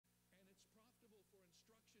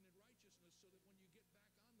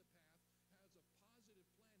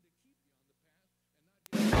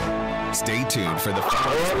Stay tuned for the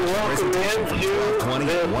presentation from 1220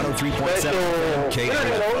 103.7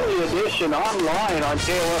 KOFO edition online on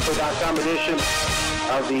KOFO.com edition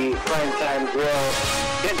of the Primetime Grill.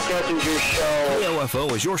 Ken Kessinger Show.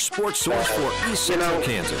 KOFO is your sports source for East Central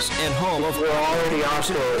Kansas and home of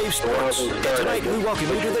Wave Sports. Tonight we welcome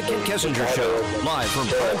you to the Ken Kessinger Show, live from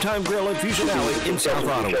Primetime Grill at Fusion Alley in South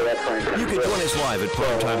Ottawa. You can join us live at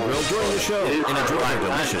Primetime Grill during the show and enjoy our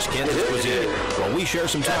delicious Kansas cuisine while we share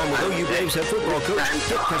some time with OU Braves head football coach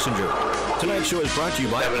Ken Kessinger. Tonight's show is brought to you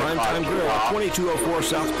by Primetime Grill at 2204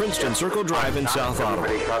 South Princeton Circle Drive in South Ottawa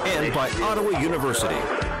and by Ottawa University.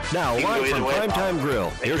 Now, live from Primetime Grill,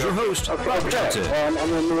 here's your host, Bob Johnson. I'm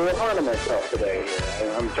in the middle of myself today.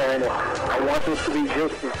 I want this to be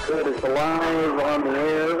just as good as the live on the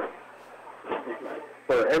air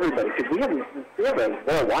for everybody, because we have a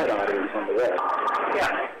worldwide audience on the web.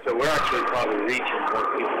 Yeah, so we're actually probably reaching more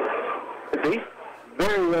people. Could be.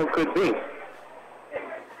 Very well could be.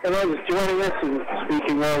 And I was joining us and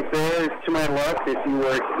speaking right there to my left, if you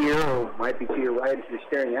were here, or might be to your right if you're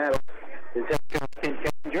staring at us, is Ken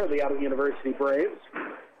Kessinger of the Ottawa University Braves.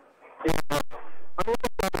 I'm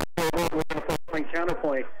going to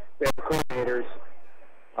counterpoint. We have the coordinators,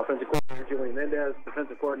 offensive coordinator Julian Mendez,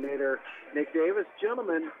 defensive coordinator Nick Davis.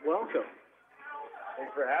 Gentlemen, welcome.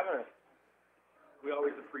 Thanks for having us. We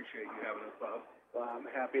always appreciate you having us, Bob. Well, I'm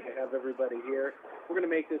happy to have everybody here. We're going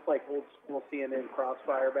to make this like old school CNN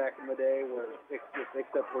Crossfire back in the day, where except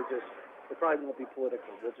it probably won't be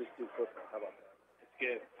political. We'll just do football. How about that?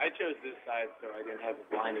 Good. I chose this side so I didn't have a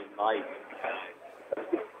blinding light.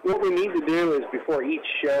 What we need to do is, before each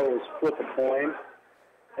show, is flip a coin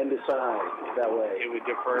and decide that way. It would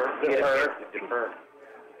defer. Yeah. Defer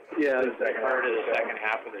to the second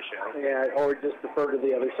half of the show. Yeah, or just defer to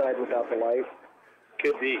the other side without the light.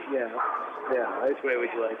 Could be. Yeah. Which way would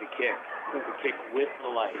you like to kick? To kick with the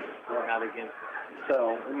light, not against it.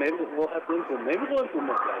 So maybe we'll have to implement. Maybe we'll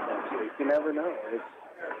implement that next week. You never know.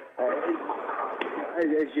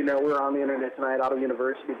 As you know, we're on the internet tonight. Ottawa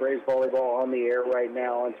University Braves volleyball on the air right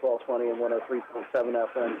now on 1220 and 103.7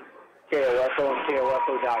 FM, KOFO and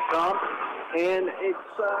KOFO.com. And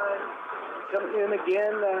it's coming in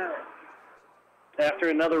again after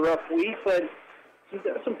another rough week, but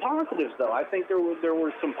some positives though. I think there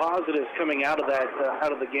were some positives coming out of that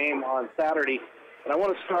out of the game on Saturday. And I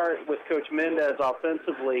want to start with Coach Mendez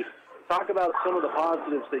offensively. Talk about some of the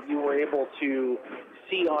positives that you were able to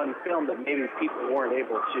see on film that maybe people weren't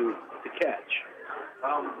able to catch.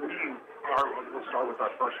 We'll start with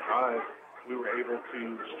our first drive. We were able to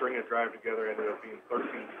string a drive together, ended up being 13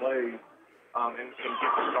 plays, and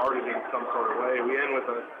get started in some sort of way. We end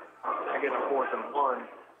with a 4th and 1,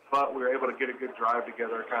 but we were able to get a good drive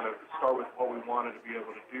together, kind of start with what we wanted to be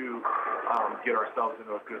able to do, get ourselves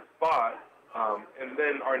into a good spot. And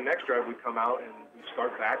then our next drive, we come out and we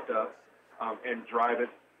start backed up and drive it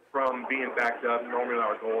from being backed up. Normally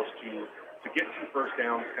our goal is to get 2 first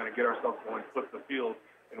downs, kind of get ourselves going, flip the field.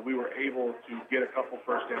 And we were able to get a couple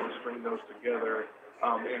first downs, string those together,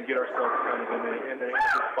 and get ourselves kind of in a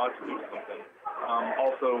good spot to do something.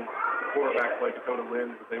 Also, the quarterback play, Dakota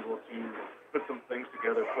Lynn, was able to put some things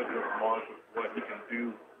together, put his mark with what he can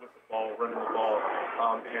do with the ball, running the ball,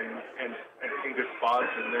 and in good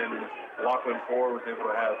spots. And then Lachlan Ford was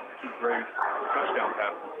able to have 2 great touchdown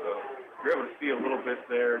passes. So you're able to see a little bit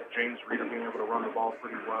there. James Reeder being able to run the ball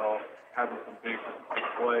pretty well, having some big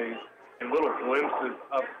plays, and little glimpses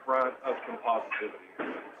up front of some positivity.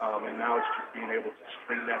 And now it's just being able to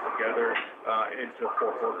string that together into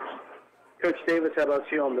 4 quarters. Coach Davis, how about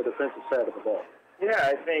you on the defensive side of the ball? Yeah,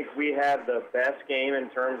 I think we had the best game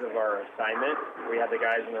in terms of our assignment. We had the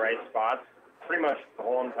guys in the right spots pretty much the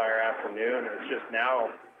whole entire afternoon. It's just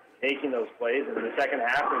now making those plays. In the second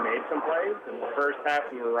half, we made some plays. In the first half,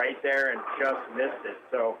 we were right there and just missed it.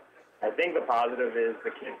 So I think the positive is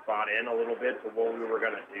the kids bought in a little bit to what we were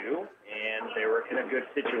going to do, and they were in a good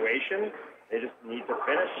situation. They just need to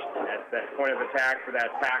finish at that point of attack for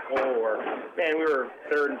that tackle. Or, man, we were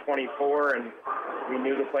 3rd and 24, and we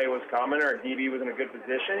knew the play was coming. Our DB was in a good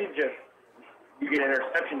position. You get an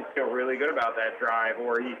interception, you feel really good about that drive,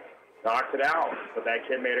 or he knocked it out. But that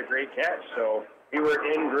kid made a great catch. So we were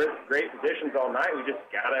in great positions all night. We just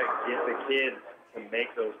got to get the kids to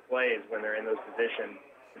make those plays when they're in those positions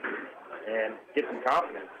and get some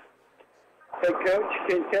confidence. Hey, Coach,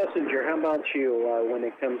 Ken Kessinger, how about you when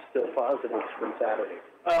it comes to positives from Saturday?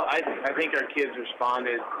 Well, I think our kids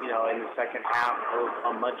responded, in the second half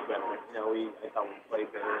much better. I thought we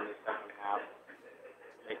played better in the second half.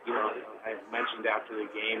 I mentioned after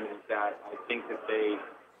the game is that I think that they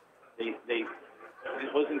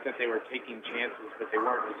it wasn't that they were taking chances, but they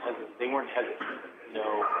weren't hesitant.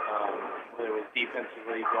 whether it was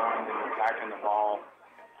defensively going and attacking the ball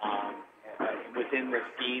within the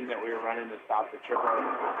scheme that we were running to stop the triple,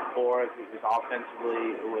 or if it was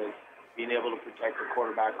offensively, it was being able to protect the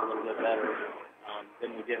quarterback a little bit better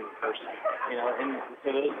than we did in the first time. And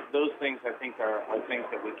so those things I think are things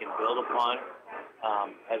that we can build upon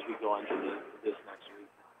as we go into this next week.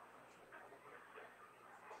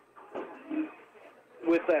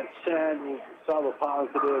 With that said, we saw the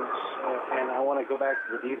positives, and I want to go back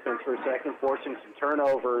to the defense for a second, forcing some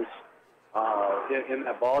turnovers in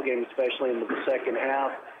that ball game, especially in the second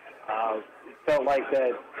half. It felt like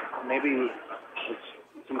that maybe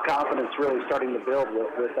some confidence really starting to build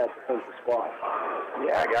with that defensive squad.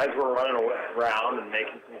 Yeah, guys were running around and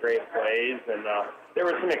making some great plays, and there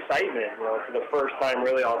was some excitement, for the first time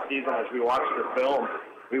really all season as we watched the film.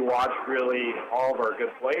 We watched really all of our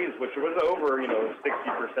good plays, which was over,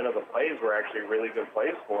 60% of the plays were actually really good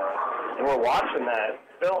plays for us. And we're watching that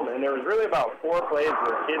film, and there was really about 4 plays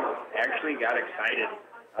where kids actually got excited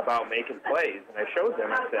about making plays. And I showed them,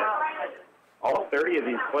 I said, all 30 of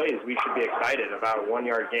these plays, we should be excited about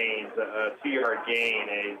 1-yard gains, a 2-yard gain,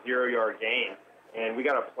 a 0-yard gain. And we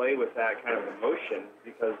got to play with that kind of emotion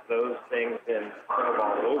because those things can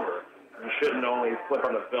snowball over. You shouldn't only flip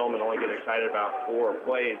on the film and only get excited about 4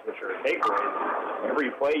 plays, which are takeaways.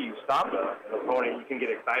 Every play you stop an opponent, you can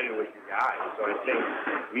get excited with your guys. So I think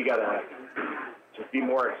we got to just be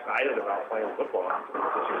more excited about playing football in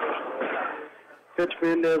some situations. Coach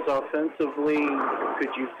Mendez, offensively,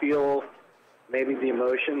 could you feel maybe the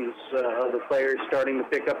emotions of the players starting to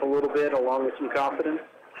pick up a little bit along with some confidence?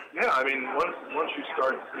 Yeah, I mean, once you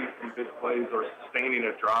start to see some big plays or sustaining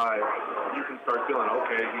a drive, you can start feeling,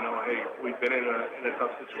 okay, hey, we've been in a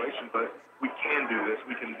tough situation, but we can do this.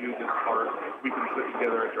 We can do this part. We can put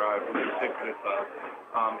together a drive. We can pick this up.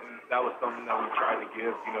 And that was something that we tried to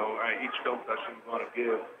give. Each film session we want to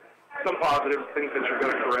give some positive things that you're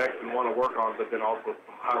going to correct and want to work on, but then also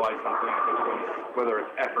some highlights on things, whether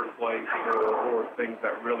it's effort plays or things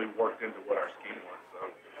that really worked into what our scheme was.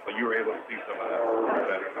 But you were able to see some of that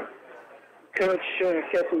better. Coach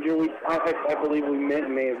Kessinger, I believe we may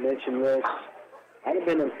have mentioned this. Might have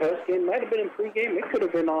been in postgame, might have been in pregame. It could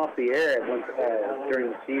have been off the air during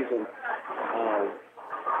the season.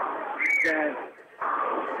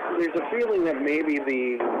 There's a feeling that maybe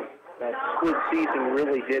that split season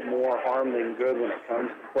really did more harm than good when it comes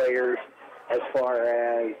to players, as far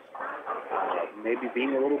as maybe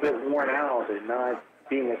being a little bit worn out and not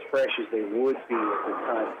being as fresh as they would be at the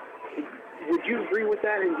time. Would you agree with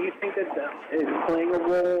that? And do you think that is playing a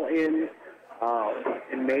role in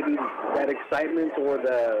maybe that excitement or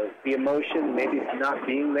the emotion maybe not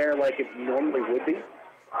being there like it normally would be?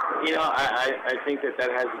 I think that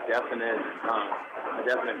has a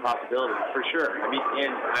definite possibility for sure. I mean,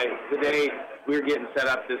 today we were getting set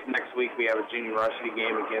up. This next week we have a junior varsity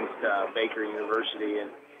game against Baker University,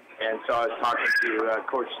 and so I was talking to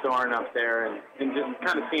Coach Storn up there and just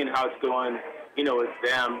kind of seeing how it's going, with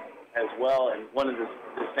them as well. And one of the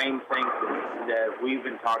same things that we've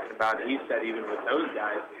been talking about, he said even with those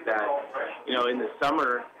guys, is that, in the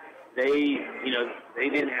summer, they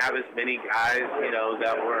didn't have as many guys,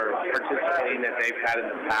 that were participating that they've had in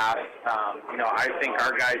the past. I think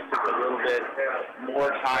our guys took a little bit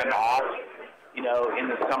more time off, in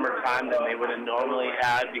the summertime than they would have normally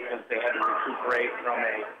had because they had to recuperate from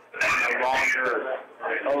a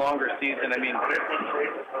longer season. I mean,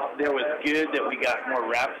 there was good that we got more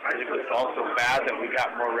reps. It was also bad that we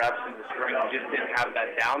got more reps in the spring. We just didn't have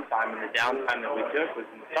that downtime, and the downtime that we took was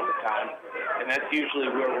in the summertime, and that's usually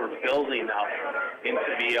where we're building up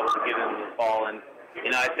into be able to get into the fall. And,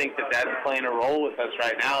 I think that's playing a role with us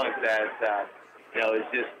right now is that,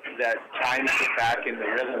 it's just that trying to get back in the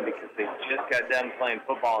rhythm because they just got done playing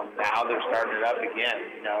football and now they're starting it up again,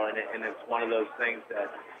 and it's one of those things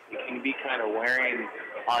that it can be kind of wearing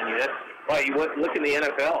on you. That's why you look in the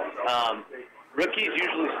NFL. Rookies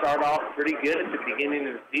usually start off pretty good at the beginning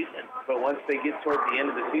of the season, but once they get toward the end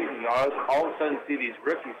of the season, you all of a sudden see these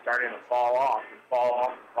rookies starting to fall off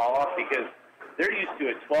because they're used to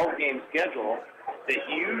a 12-game schedule that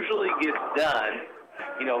usually gets done.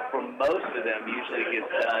 For most of them, usually gets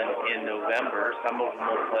done in November. Some of them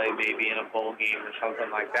will play maybe in a bowl game or something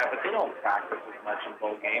like that, but they don't practice as much in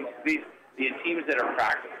bowl games. The teams that are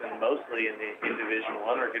practicing mostly in Division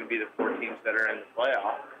I are going to be the 4 teams that are in the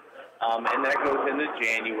playoff, and that goes into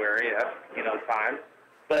January. That's time,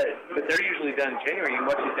 but they're usually done in January. You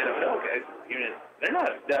watch these NFL guys, they're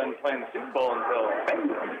not done playing the Super Bowl until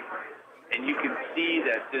February. And you can see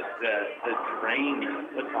that just the drain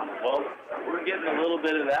it puts on it. Well, we're getting a little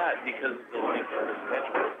bit of that because of the length of the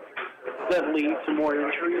schedule. Does that lead to more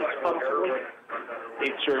injuries, possibly?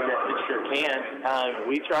 It sure can.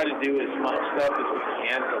 We try to do as much stuff as we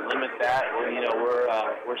can to limit that.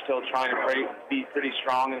 We're still trying to be pretty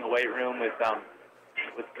strong in the weight room with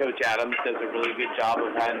Coach Adams. Does a really good job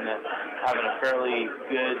of having a fairly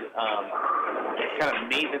good kind of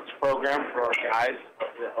maintenance program for our guys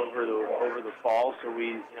over the fall. So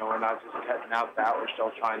we're not just cutting out that. We're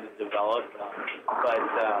still trying to develop,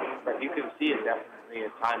 but you can see it definitely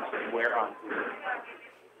at times wear on people.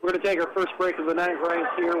 We're going to take our first break of the night right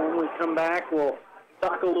here. When we come back, we'll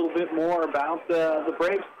talk a little bit more about the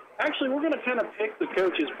Braves. Actually, we're going to kind of pick the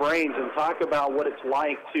coach's brains and talk about what it's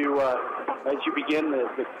like to, as you begin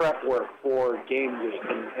the prep work for game week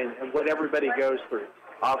and what everybody goes through,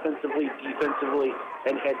 offensively, defensively,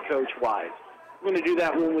 and head coach-wise. We're going to do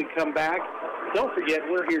that when we come back. Don't forget,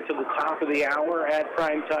 we're here to the top of the hour at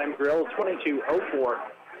Primetime Grill, 2204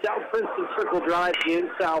 South Princeton Circle Drive in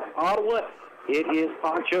South Ottawa. It is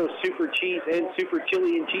Poncho Super Cheese and Super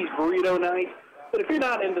Chili and Cheese Burrito night. But if you're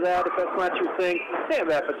not into that, if that's not your thing, they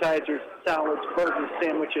have appetizers, salads, burgers,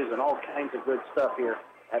 sandwiches, and all kinds of good stuff here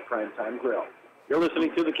at Primetime Grill. You're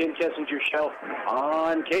listening to the Ken Kessinger Show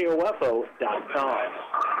on KOFO.com.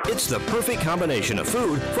 It's the perfect combination of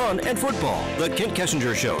food, fun, and football. The Kent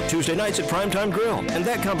Kessinger Show, Tuesday nights at Primetime Grill. And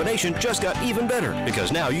that combination just got even better,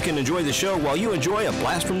 because now you can enjoy the show while you enjoy a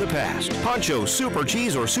blast from the past. Poncho Super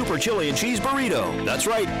Cheese or Super Chili and Cheese Burrito. That's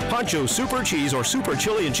right, Poncho Super Cheese or Super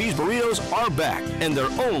Chili and Cheese Burritos are back, and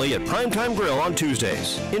they're only at Primetime Grill on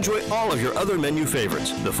Tuesdays. Enjoy all of your other menu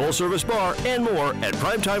favorites, the full-service bar, and more at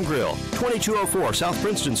Primetime Grill, 2204 South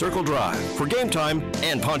Princeton Circle Drive. For game time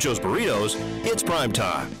and Poncho's Burritos, it's prime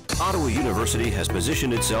time. Ottawa University has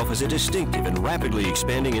positioned itself as a distinctive and rapidly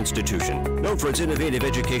expanding institution, known for its innovative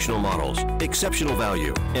educational models, exceptional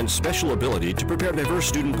value, and special ability to prepare diverse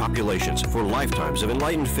student populations for lifetimes of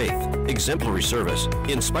enlightened faith, exemplary service,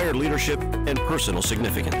 inspired leadership, and personal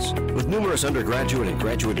significance. With numerous undergraduate and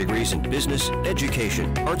graduate degrees in business,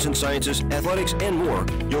 education, arts and sciences, athletics, and more,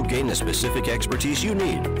 you'll gain the specific expertise you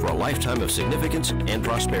need for a lifetime of significance and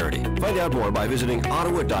prosperity. Find out more by visiting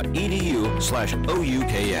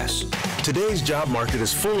ottawa.edu/OUKS. Today's job market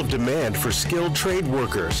is full of demand for skilled trade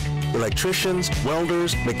workers. Electricians,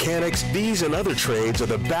 welders, mechanics, these and other trades are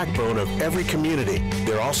the backbone of every community.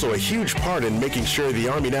 They're also a huge part in making sure the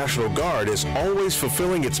Army National Guard is always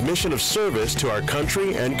fulfilling its mission of service to our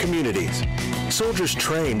country and communities. Soldiers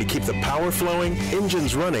train to keep the power flowing,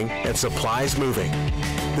 engines running, and supplies moving.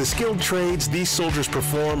 The skilled trades these soldiers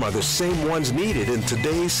perform are the same ones needed in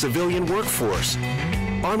today's civilian workforce.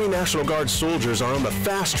 Army National Guard soldiers are on the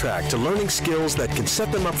fast track to learning skills that can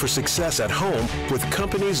set them up for success at home with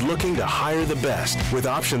companies looking to hire the best. With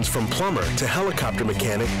options from plumber to helicopter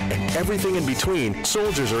mechanic and everything in between,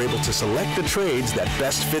 soldiers are able to select the trades that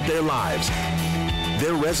best fit their lives.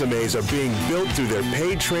 Their resumes are being built through their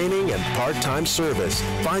paid training and part-time service.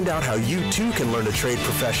 Find out how you too can learn a trade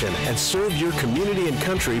profession and serve your community and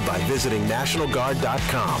country by visiting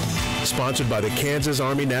NationalGuard.com. Sponsored by the Kansas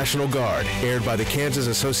Army National Guard, aired by the Kansas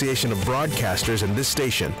Association of Broadcasters and this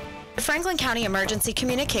station. The Franklin County Emergency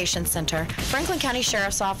Communications Center, Franklin County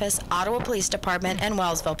Sheriff's Office, Ottawa Police Department, and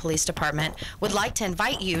Wellsville Police Department would like to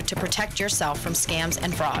invite you to protect yourself from scams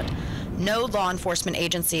and fraud. No law enforcement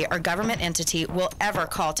agency or government entity will ever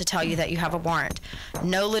call to tell you that you have a warrant.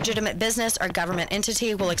 No legitimate business or government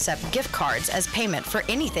entity will accept gift cards as payment for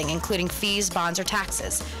anything, including fees, bonds, or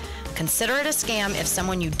taxes. Consider it a scam if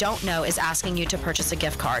someone you don't know is asking you to purchase a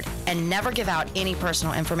gift card, and never give out any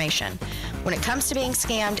personal information. When it comes to being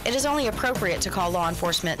scammed, it is only appropriate to call law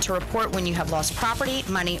enforcement to report when you have lost property,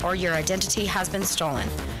 money, or your identity has been stolen.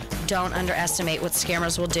 Don't underestimate what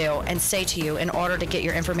scammers will do and say to you in order to get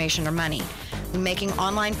your information or money. When making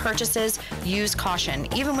online purchases, use caution,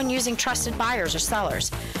 even when using trusted buyers or sellers.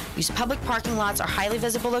 Use public parking lots or highly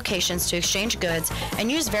visible locations to exchange goods, and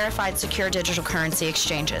use verified secure digital currency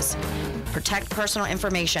exchanges. Protect personal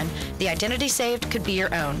information. The identity saved could be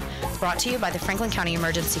your own. Brought to you by the Franklin County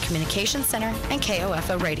Emergency Communications Center and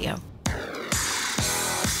KOFO Radio.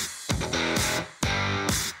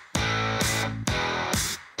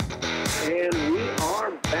 And we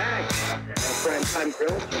are back at Primetime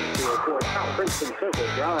Grill, 2204 South Princeton Circle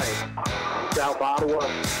Drive, South Ottawa.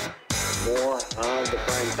 More on the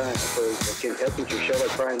Primetime for the Ken Kessinger Show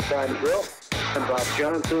at Primetime Grill. I'm Bob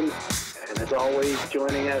Johnson, and as always,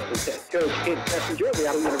 joining us is head coach Ken Kessinger of the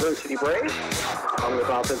Ottawa University Braves, along with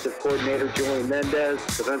offensive coordinator Julian Mendez,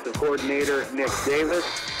 defensive coordinator Nick Davis.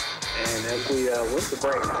 And as we went to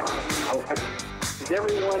break,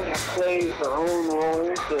 everyone plays their own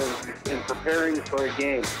roles in preparing for a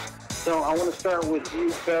game. So I want to start with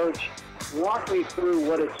you, Coach. walk me through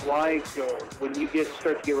what it's like when you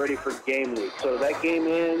start to get ready for game week. So that game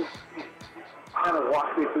ends, kind of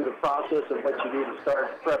walk me through the process of what you need to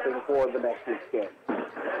start prepping for the next week's game.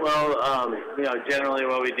 Well, generally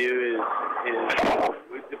what we do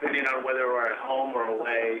is depending on whether we're at home or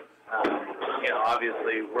away,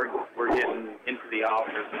 obviously we're getting into the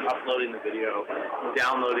office, uploading the video,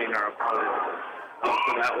 downloading our opponents.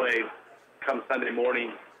 So that way, come Sunday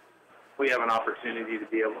morning, we have an opportunity to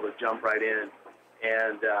be able to jump right in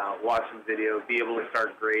and watch some video, be able to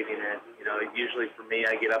start grading it. Usually for me,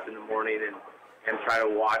 I get up in the morning and try to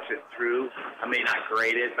watch it through. I may not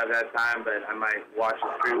grade it by that time, but I might watch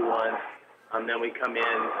it through once. Then we come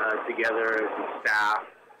in together as a staff.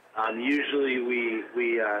 Usually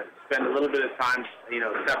we spend a little bit of time,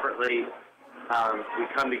 separately. We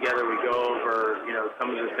come together, we go over, some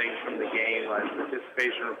of the things from the game, like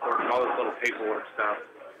participation reports, all this little paperwork stuff.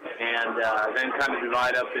 And then kind of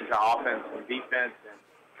divide up into offense and defense and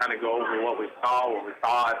kind of go over what we saw, what we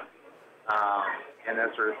thought, and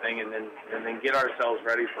that sort of thing, and then get ourselves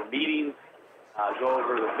ready for meetings, go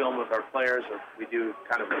over the film with our players. We do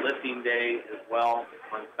kind of a lifting day as well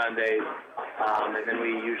on Sundays, and then we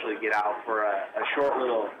usually get out for a short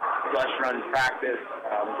little flush run practice,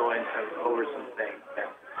 going over some things.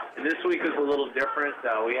 And this week was a little different.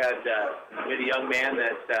 We had a young man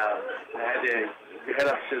that had to head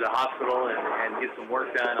up to the hospital and get some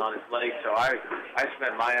work done on his leg. So I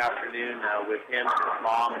spent my afternoon with him and his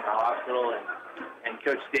mom in the hospital, and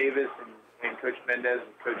Coach Davis and Coach Mendez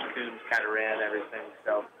and Coach Coombs kind of ran everything.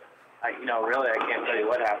 So, really I can't tell you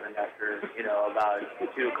what happened after, about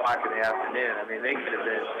 2 o'clock in the afternoon. I mean, they could have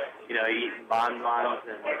been, eating bonbons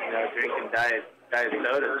and, drinking diet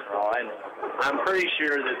sodas for all I know. I'm pretty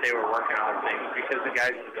sure that they were working on things because the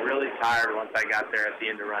guys were really tired once I got there at the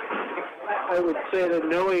end of running. I would say that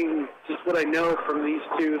knowing just what I know from these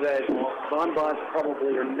two, that bonbons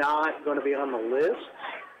probably are not going to be on the list,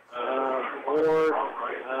 or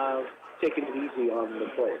taking it easy on the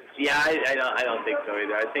players. Yeah, I don't think so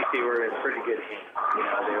either. I think they were in pretty good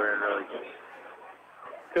hands. They were in really good.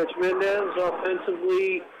 Coach Mendez,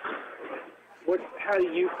 offensively, how do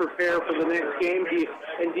you prepare for the next game?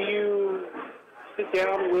 Do you sit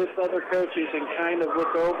down with other coaches and kind of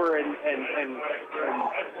look over and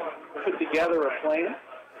put together a plan?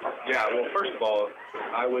 Yeah, well, first of all,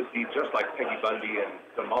 I would be just like Peggy Bundy and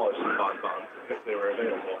demolish the bonbons if they were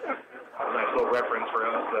available. A nice little reference for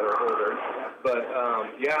us that are older. But,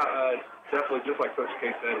 definitely just like Coach K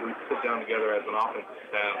said, we sit down together as an offensive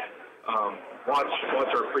staff, watch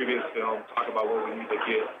our previous film, talk about what we need to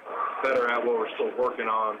get better at, what we're still working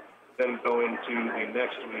on, then go into the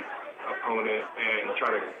next week's opponent and try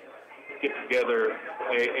to get together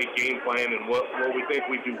a game plan and what we think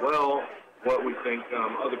we do well, what we think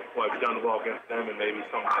other people have done well against them, and maybe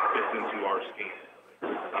something that fits into our scheme.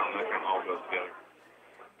 That kind of all goes together.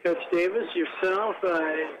 Coach Davis, yourself,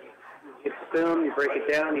 you get the film, you break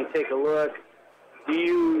it down, you take a look. Do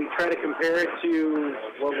you try to compare it to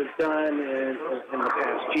what was done in the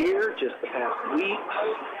past year, just the past week?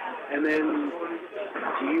 And then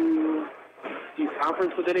do you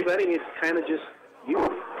conference with anybody? It's kind of just you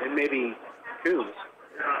and maybe Coombs.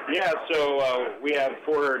 Yeah, so we have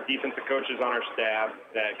 4 defensive coaches on our staff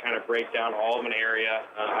that kind of break down all of an area.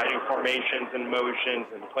 I do formations and motions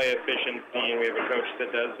and play efficiency, and we have a coach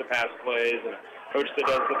that does the pass plays, and a coach that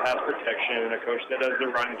does the pass protection, and a coach that does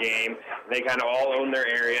the run game. They kind of all own their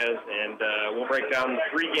areas, and we'll break down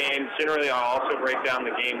 3 games. Generally, I'll also break down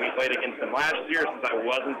the game we played against them last year. Since I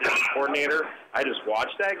wasn't the coordinator, I just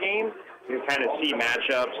watched that game. You can kind of see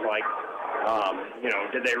matchups like,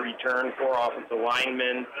 did they return 4 offensive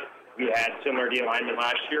linemen? We had similar D linemen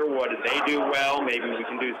last year. What did they do well? Maybe we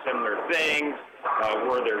can do similar things.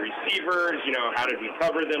 Were there receivers? How did we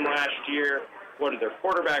cover them last year? What did their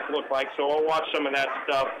quarterback look like? So I'll watch some of that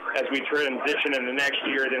stuff as we transition in the next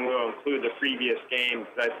year. Then we'll include the previous game.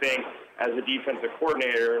 Because I think as a defensive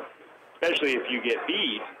coordinator, especially if you get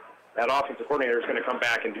beat, that offensive coordinator is going to come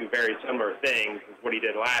back and do very similar things as what he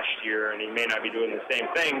did last year, and he may not be doing the same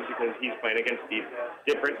things because he's playing against these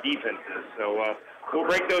different defenses. So we'll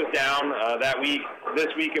break those down This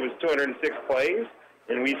week it was 206 plays,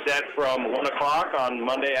 and we set from 1 o'clock on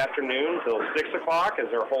Monday afternoon till 6 o'clock as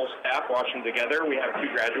our whole staff watching together. We have 2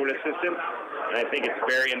 graduate assistants, and I think it's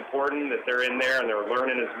very important that they're in there and they're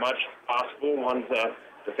learning as much as possible. One's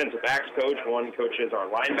defensive backs coach, one coaches our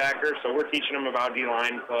linebacker, so we're teaching them about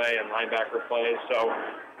D-line play and linebacker play. So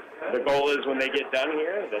the goal is when they get done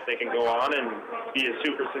here that they can go on and be a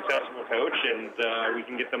super successful coach, and we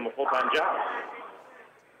can get them a full-time job.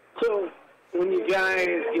 So when you guys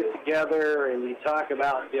get together and you talk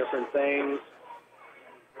about different things,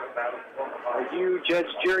 Are you judge,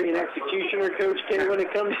 jury, and executioner, Coach K, when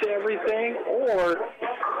it comes to everything? Or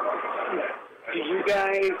do you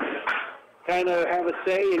guys kind of have a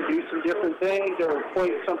say and do some different things or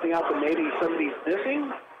point something out that maybe somebody's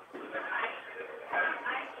missing?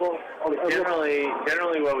 Well,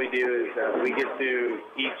 generally what we do is we get to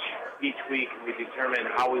each week and we determine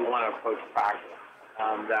how we want to approach practice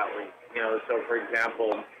that week. So for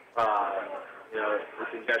example, the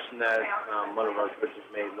suggestion that one of our coaches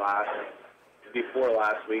made before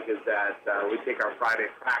last week is that we take our Friday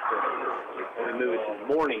practice and we move it to the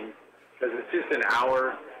morning because it's just an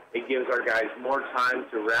hour. It gives our guys more time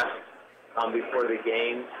to rest before the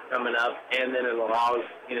game coming up, and then it allows,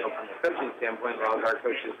 from a coaching standpoint, allows our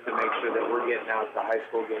coaches to make sure that we're getting out to high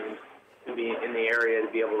school games, to be in the area,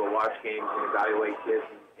 to be able to watch games and evaluate kids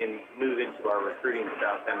and move into our recruiting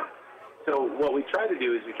stuff. And so what we try to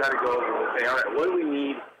do is we try to go over and say, all right, what do we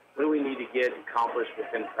need to get accomplished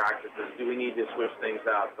within practices? Do we need to switch things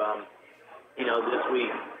up?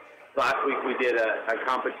 Last week we did a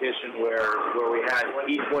competition where we had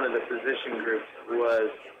each one of the position groups was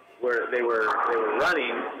where they were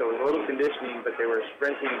running, so it was a little conditioning, but they were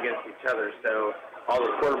sprinting against each other. So all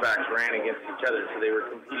the quarterbacks ran against each other, so they were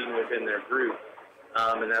competing within their group,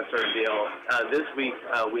 and that sort of deal. This week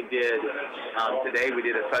today we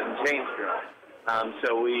did a sudden change drill.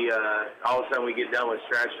 So we all of a sudden we get done with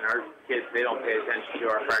stretch, and our kids, they don't pay attention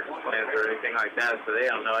to our practice plans or anything like that, so they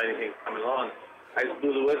don't know anything coming along. I just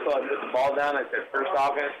blew the whistle, I put the ball down, I said, first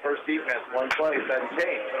offense, first defense, one play, sudden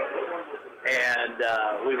change. And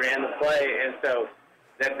we ran the play, and so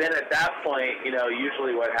then at that point,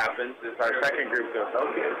 usually what happens is our second group goes,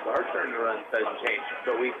 okay, it's our turn to run sudden change.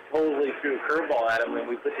 But we totally threw a curveball at them, and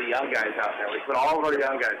we put the young guys out there. We put all of our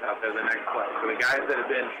young guys out there the next play. So the guys that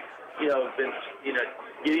have been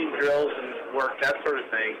getting drills and work, that sort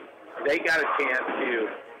of thing, they got a chance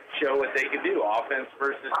to show what they could do, offense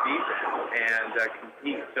versus defense, and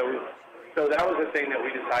compete. So that was the thing that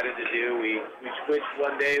we decided to do. We switched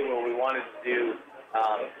one day where we wanted to do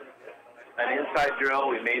an inside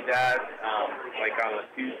drill. We made that like on a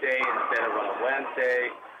Tuesday instead of on a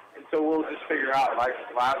Wednesday. And so we'll just figure out, like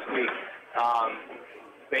last week,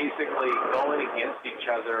 basically going against each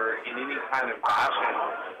other in any kind of fashion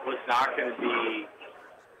was not going to be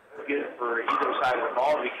good for either side of the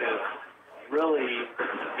ball because really,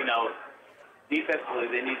 defensively,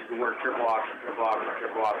 they needed to work triple option.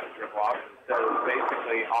 So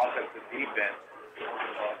basically, offense and defense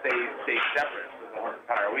stay separate for the whole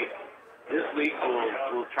entire week. This week,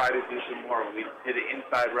 we'll try to do some more. We did an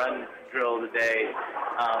inside run drill today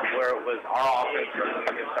where it was our offense running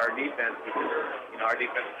against our defense because, our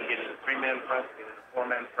defense can get in the 3-man front, get in the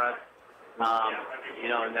 4-man front.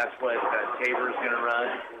 And that's what Tabor's going to run.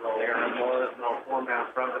 They're going to run more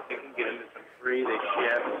 4-man front, but they can get into some 3. They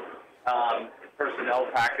shift. Personnel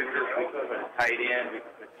packages, we can put a tight end, we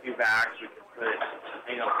can put 2 backs, we can put,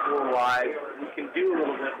 4 wide. We can do a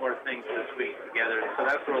little bit more things this week together. So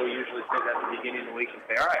that's where we usually sit at the beginning of the week and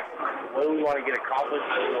say, all right, what do we want to get accomplished?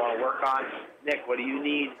 What do we want to work on? Nick, what do you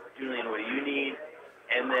need? Julian, what do you need?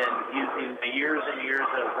 And then using the years and years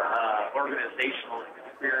of organizational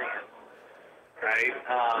experience, right?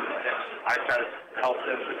 I try to help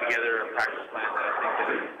them put together a practice plan that I think that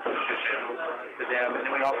is beneficial to them. And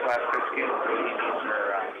then we also have Coach Kim for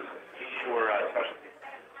special teams.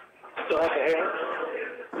 Still have the hair?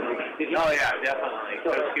 Oh, yeah, definitely.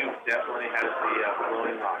 Coach Kim definitely has the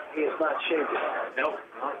flowing lock. He is not shaved. Nope.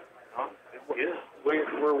 No. It's good.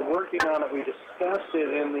 We're working on it. We discussed it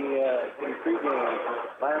in the pregame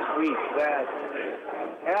last week that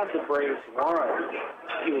had the Braves won,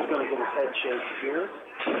 he was going to get his head shaved here.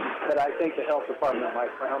 But I think the health department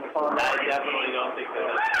might frown upon that. I definitely don't think that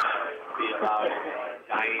that's going to be allowed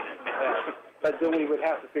dying. But then we would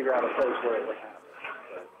have to figure out a place where it would happen.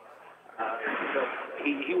 But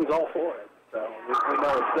he was all for it. So we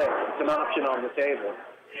know it's there. It's an option on the table.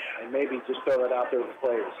 And maybe just throw it out there with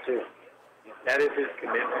players, too. That is his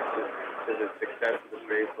commitment to the success of the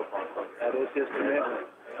Braves football program. That is his commitment.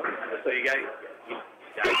 So you got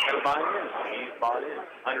to buy in. He's bought in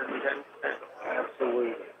 110%.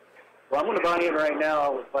 Absolutely. Well, I'm going to buy in right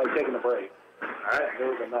now by taking a break. All right. There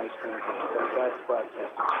was a nice one. That's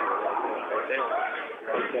broadcast.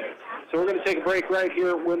 Okay. So we're going to take a break right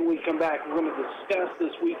here. When we come back, we're going to discuss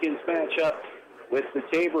this weekend's matchup with the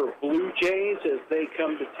Tabor Blue Jays as they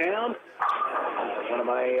come to town. One of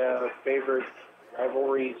my favorite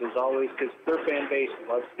rivalries is always because their fan base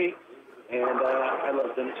loves me, and I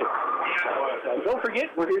love them too. So don't forget,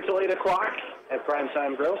 we're here till 8 o'clock at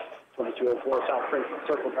Primetime Grill, 2204 South Prince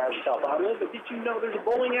Circle Drive, South Ottawa. But did you know there's a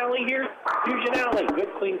bowling alley here? Fusion Alley,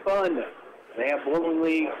 good, clean fun. They have bowling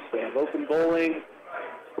leagues. They have open bowling.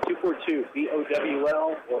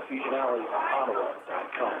 242-BOWL or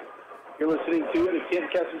FusionAlleyOttawa.com. You're listening to the Ken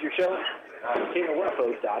Kessinger Show on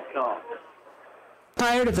KNOFO.com.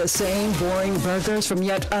 Tired of the same boring burgers from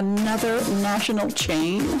yet another national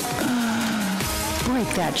chain? Break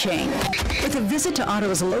that chain with a visit to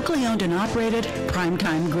Ottawa's locally owned and operated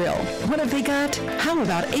Primetime Grill. What have they got? How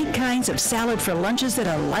about 8 kinds of salad for lunches that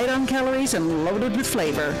are light on calories and loaded with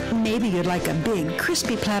flavor? Maybe you'd like a big,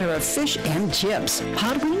 crispy platter of fish and chips.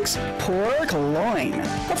 Hot wings? Pork loin.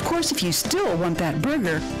 Of course, if you still want that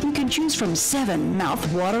burger, you can choose from 7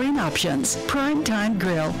 mouth-watering options. Primetime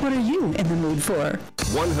Grill. What are you in the mood for?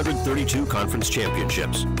 132 conference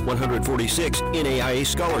championships, 146 NAIA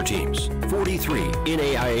scholar teams, 43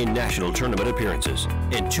 NAIA national tournament appearances,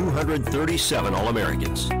 and 237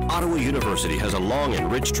 All-Americans. Ottawa University has a long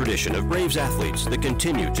and rich tradition of Braves athletes that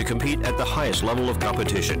continue to compete at the highest level of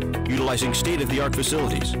competition, utilizing state-of-the-art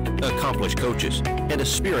facilities, accomplished coaches, and a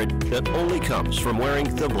spirit that only comes from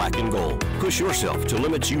wearing the black and gold. Push yourself to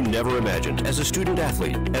limits you never imagined as a student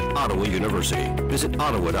athlete at Ottawa University. Visit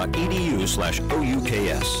ottawa.edu/OUKS.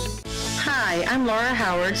 Hi, I'm Laura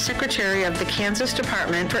Howard, Secretary of the Kansas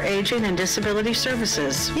Department for Aging and Disability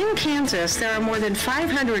Services. In Kansas, there are more than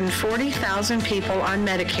 540,000 people on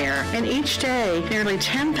Medicare, and each day, nearly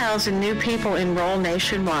 10,000 new people enroll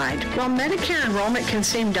nationwide. While Medicare enrollment can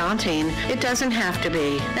seem daunting, it doesn't have to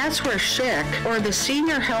be. That's where SHIC, or the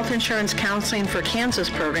Senior Health Insurance Counseling for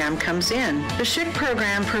Kansas program, comes in. The SHIC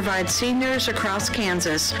program provides seniors across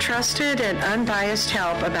Kansas trusted and unbiased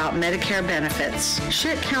help about Medicare benefits.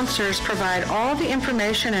 SHIC counselors provide all the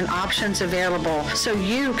information and options available so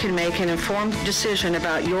you can make an informed decision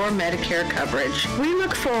about your Medicare coverage. We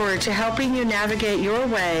look forward to helping you navigate your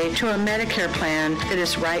way to a Medicare plan that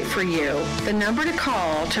is right for you. The number to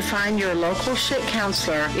call to find your local SHIC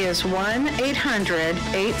counselor is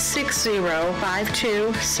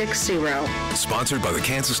 1-800-860-5260. Sponsored by the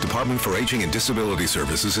Kansas Department for Aging and Disability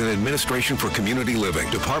Services and Administration for Community Living,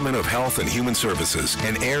 Department of Health and Human Services,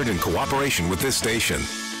 and aired in cooperation with this station.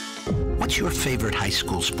 What's your favorite high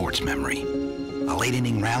school sports memory? A late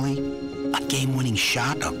inning rally? A game-winning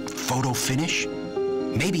shot? A photo finish?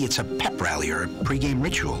 Maybe it's a pep rally or a pregame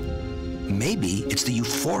ritual. Maybe it's the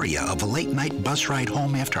euphoria of a late-night bus ride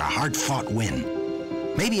home after a hard-fought win.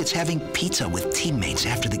 Maybe it's having pizza with teammates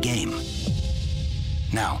after the game.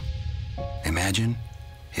 Now, imagine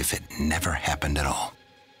if it never happened at all.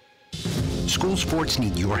 School sports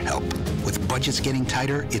need your help. With budgets getting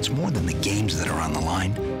tighter, it's more than the games that are on the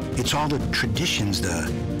line. It's all the traditions,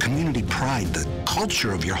 the community pride, the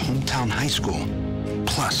culture of your hometown high school,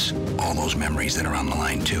 plus all those memories that are on the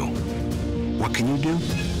line too. What can you do?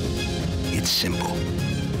 It's simple.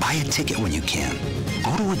 Buy a ticket when you can.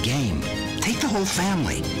 Go to a game. Take the whole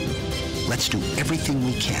family. Let's do everything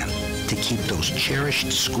we can to keep those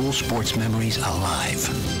cherished school sports memories alive.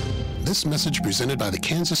 This message presented by the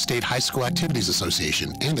Kansas State High School Activities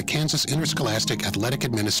Association and the Kansas Interscholastic Athletic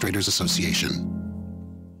Administrators Association.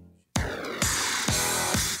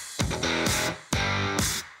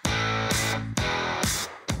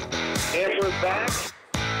 And we're back.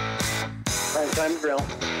 Primetime Grill.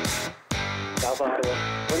 South Ottawa.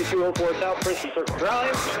 2204 South Princeton Circle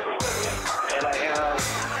Drive. And I have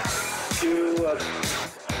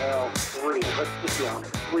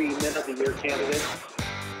three Men of the Year candidates.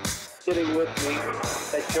 Sitting with me,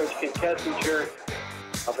 head coach Ken Kessinger,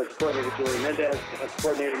 offensive coordinator Julie Mendez, defensive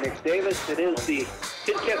coordinator Nick Davis. It is the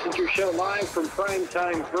Ken Kessinger Show live from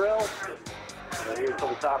Primetime Grill. We're here until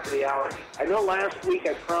the top of the hour. I know last week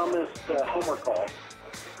I promised Homer call,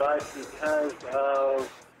 but because of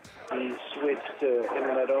the switch to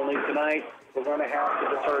internet only tonight, we're going to have to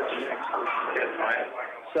defer to next week. That's fine.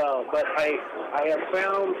 So, but I have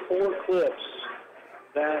found 4 clips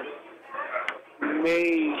that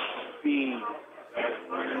may be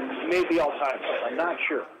all time. I'm not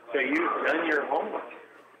sure. So you've done your homework?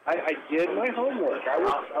 I did my homework. I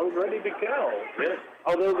was ready to go. Good.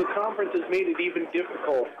 Although the conference has made it even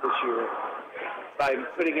difficult this year by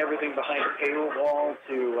putting everything behind a paywall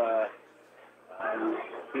to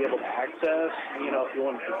be able to access, if you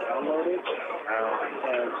wanted to download it.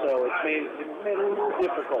 And so it's made it a little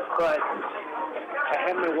difficult, but I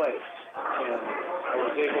had my way. And I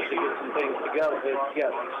was able to get some things together.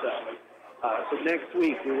 So next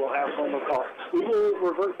week we will have Homer call. We will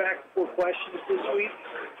revert back to 4 questions this week,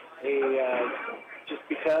 just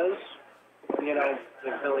because,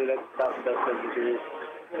 really that's about the best thing to do.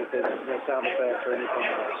 If there's no sound effects or anything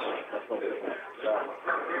else, that's what we do.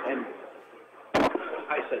 And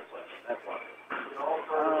I said so. That's why.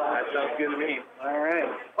 That sounds good to me. All right.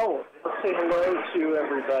 Oh, let's say hello to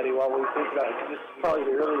everybody while we think about it. This is probably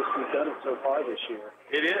the earliest we've done it so far this year.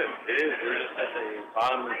 It is. We're just at the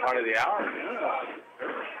bottom part of the hour.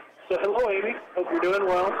 So hello, Amy. Hope you're doing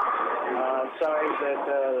well. Sorry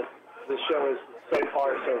that the show is so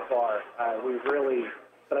far. We've really,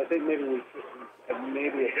 but I think maybe we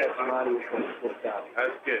maybe a test audience was slipped out.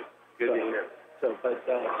 That's good. Good to hear. So, but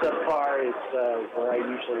subpar is where I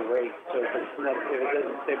usually rate. So if it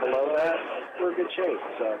doesn't stay below that, we're in good shape.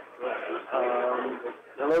 So,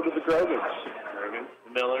 hello to the Grogans.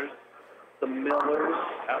 The Millers. The Millers.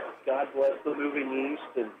 God bless them moving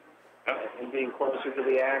east and being closer to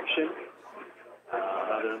the action.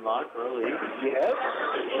 Mother-in-law, Curly. Yes.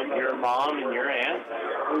 Your mom and your aunt.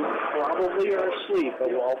 We probably are asleep, but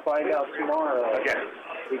I'll find out tomorrow. Okay.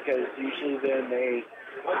 Because usually then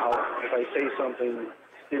if I say something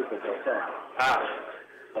stupid, they'll tell me.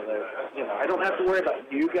 So I don't have to worry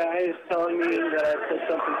about you guys telling me that I said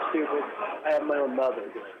something stupid. I have my own mother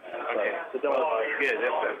doing that. Okay. So don't. Good.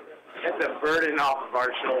 That's a burden off of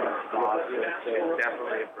our shoulders, boss. It's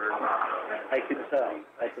definitely a burden. I can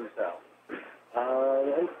tell.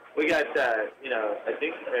 We got, I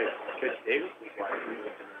think Coach Davis was like,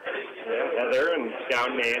 Heather and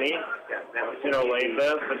Scout Nanny.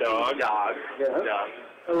 Latha, the dog. Yeah.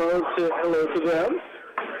 Hello to them.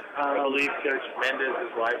 I believe Coach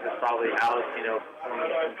Mendez's wife is probably out, from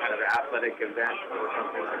some kind of athletic event or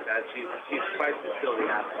something like that. She's quite the facility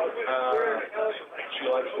athlete. She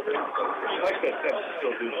likes to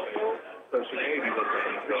still do so she maybe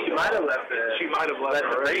She might have left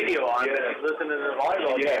the radio on, but she's listening to the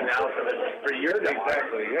volleyball game now for your dog.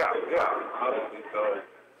 Exactly, yeah. Obviously, so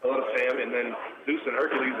hello to Sam, and then Zeus and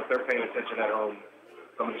Hercules, if they're paying attention at home,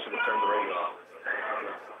 somebody should have turned the radio off.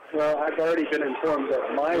 Well, I've already been informed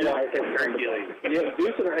that my wife is Hercules. Yeah,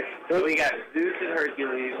 Zeus and Hercules. So we got Zeus and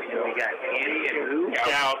Hercules, we got Annie and who?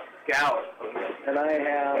 Scout. And I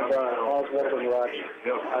have Oswald and Roger.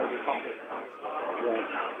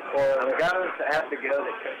 Or the guys that have to go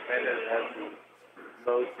that Coach Mendez has the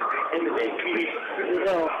most intimidating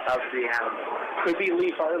of the animals. Could be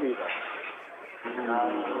Lee Harvey,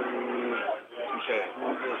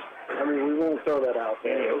 I mean, we won't throw that out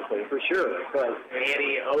there, for sure. But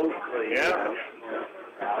Annie Oakley. Yeah.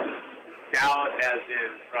 Scout as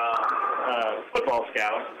in from Football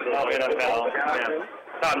Scout. NFL. Yeah.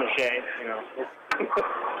 Todd Mache,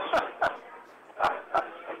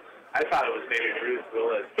 I thought it was maybe Bruce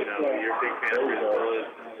Willis. You're a big fan of Bruce Willis.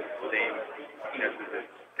 Name, the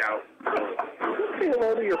Scout. Say hello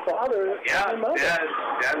to your father. Yeah,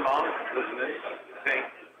 Dad, Mom, listening. I think,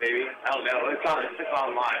 maybe. I don't know. It's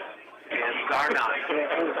online. And star 9.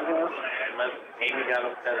 Unless Amy got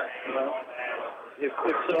them set up. If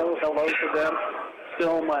so, hello to them.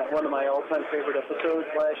 Still one of my all-time favorite episodes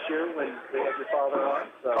last year when they had your father on.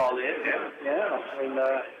 So. Called in, Yeah, and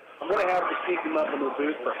I'm going to have to sneak him up in the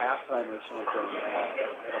booth for halftime or something.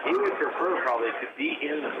 He would prefer probably to be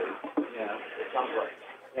in the booth. Yeah. Someplace.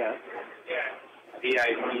 Yeah.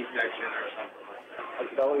 VIP section or something like that. I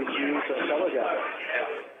could always use a fellow guy.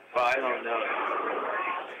 Yeah. Well, I don't know.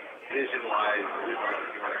 Vision-wise,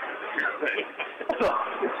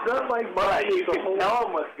 it's not like mine. You could tell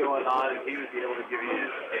him what's going on, and he would be able to give you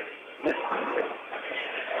his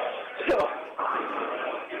So,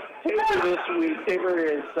 Tabor this week. Tabor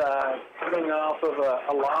is coming off of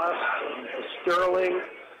a loss to Sterling.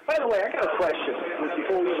 By the way, I got a question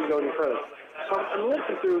before we even go any further. So I'm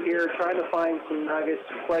looking through here, trying to find some nuggets,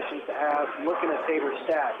 some questions to ask, looking at Tabor's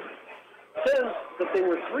stats. It says that they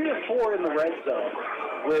were 3 of 4 in the red zone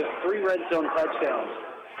with 3 red zone touchdowns,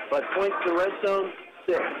 but points to the red zone,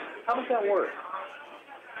 6. How does that work?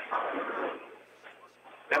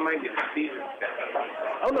 That might be the season stat.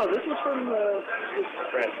 Oh, no, this is from the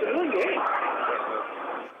Sterling game.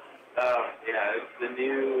 Yeah, it's the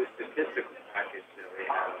new statistical package that we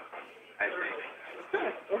have, I think.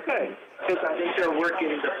 Okay. Because I think they're working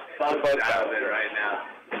the bugs out of it right now.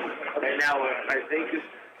 Right now, I think it's,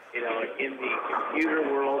 in the computer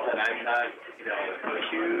world that I'm not,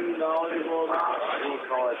 too knowledgeable about, we'll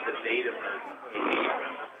call it the data version.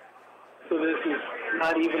 So this is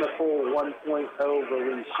not even a full 1.0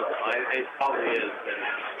 release yet? It probably is, but it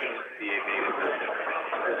seems to be a beta version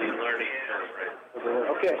for the learning curve, right?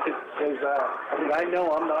 Okay, because I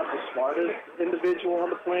know I'm not the smartest individual on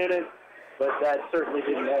the planet, but that certainly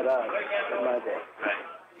didn't add up in my book. Right.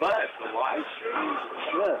 But the live stream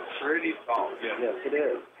is pretty solid. Yes, it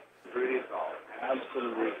is. Pretty solid.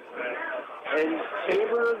 Absolutely. And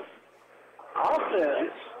Tabor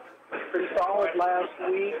offense, pretty solid last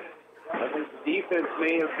week. I think the defense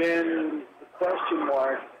may have been the question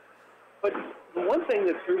mark. But The one thing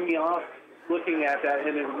that threw me off looking at that,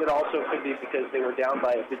 and it also could be because they were down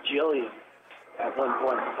by a bajillion at one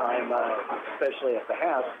point in time, especially at the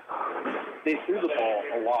half, they threw the ball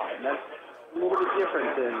a lot, and that's a little bit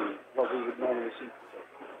different than what we would normally see.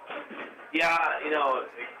 Yeah,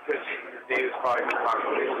 Coach Davis probably can talk a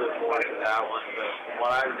little bit more to that one, but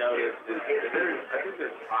what I've noticed is I think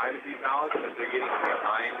they're trying to be balanced, but they're getting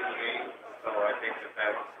behind in games, so I think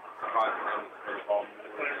that's causing them to throw the ball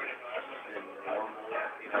more than normal.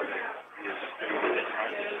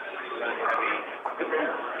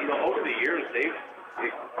 Over the years, they've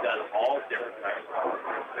done all different types of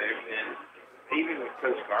offense. They've been, even with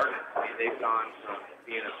Coach Gardner, they've gone from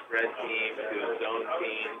being a spread team to a zone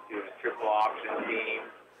team to a triple option team,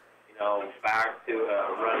 back to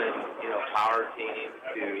a running, power team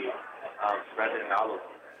to spreading it out a little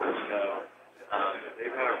bit. So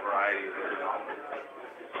they've had a variety of different offenses.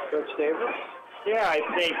 Coach Davis? Yeah, I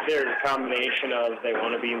think there's a combination of they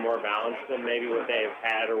want to be more balanced than maybe what they've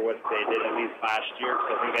had or what they did at least last year.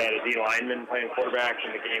 Because I think they had a D lineman playing quarterback in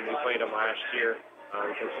the game we played them last year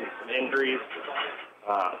because of some injuries.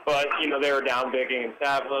 But, they were down big against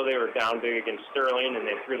Avila, they were down big against Sterling, and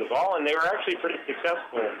they threw the ball, and they were actually pretty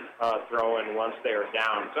successful throwing once they were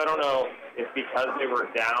down. So I don't know if because they were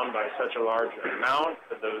down by such a large amount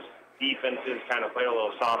that those defenses kind of played a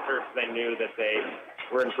little softer because they knew that they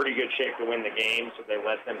were in pretty good shape to win the game, so they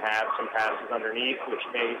let them have some passes underneath, which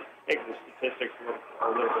may make the statistics look a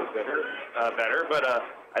little bit better. But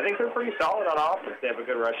I think they're pretty solid on offense. They have a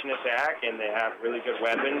good rushing attack, and they have really good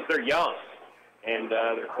weapons. They're young, and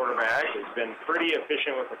their quarterback has been pretty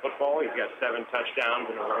efficient with the football. He's got 7 touchdowns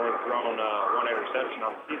and has only thrown 1 interception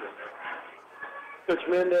on the season. Coach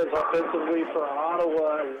Mendez, offensively for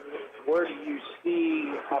Ottawa, where do you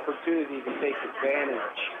see opportunity to take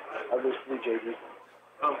advantage of this Blue Jay defense?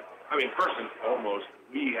 First and foremost,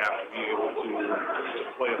 we have to be able to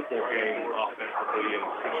play a full game offensively and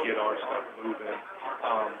get our stuff moving.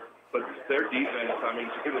 But their defense,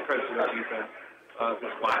 to give the credit to their defense,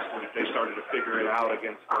 this last week they started to figure it out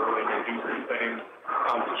against Sterling and do some things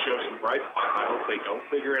to show some bright spots. I hope they don't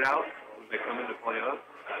figure it out when they come into play us.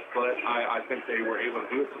 But I think they were able to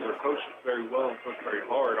do it because they're coached very well and coached very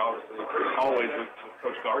hard, obviously. Always with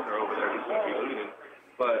Coach Gardner over there, he's going to be leading.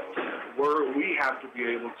 But we have to be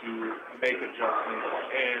able to make adjustments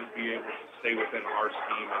and be able to stay within our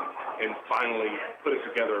scheme and finally put it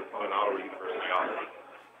together on Ottawa University offense.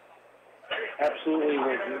 Absolutely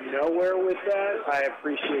went nowhere with that. I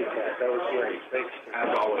appreciate that. That was great. Thanks.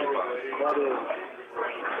 As always. That is.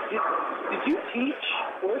 Did you teach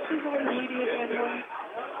courses on media handling?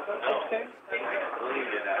 Okay. I believe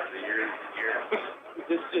in that for years and years.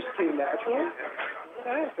 This just came naturally?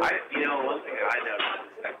 Okay. One thing I noticed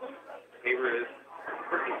is that Tabor is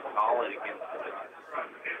pretty solid against the run.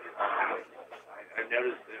 I've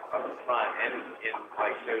noticed it up front and in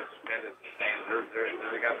like Coach Smith is saying,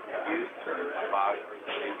 they got some huge spots.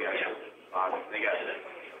 They got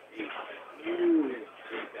huge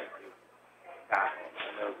defensive tackles.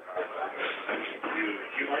 And those are, he's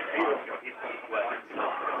what,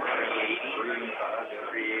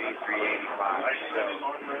 380, 385. So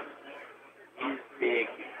he's big.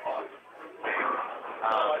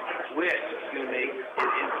 Which is going to make it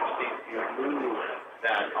interesting to move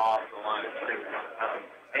that off the line of scrimmage.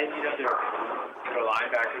 And their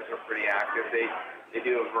linebackers are pretty active. They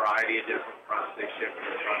do a variety of different fronts. They shift the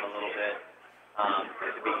front a little bit. At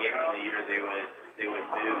the beginning of the year, they would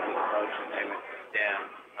move with motion. They would stem.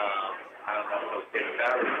 I don't know if they'll get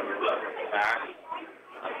that or they'll back.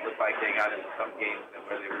 Looked like they got into some games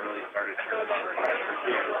where they really started turning on their pressure.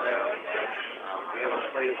 We haven't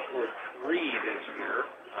played for 3 this year.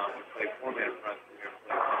 We play 4-man fronts. We're going to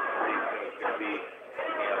play 3, so it's going to be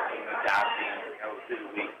adapting through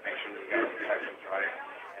the week, make sure the guys are protecting right,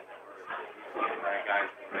 and then we're getting the guys.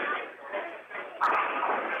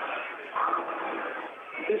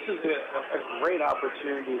 This is a great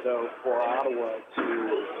opportunity, though, for Ottawa to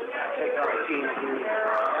take on a team who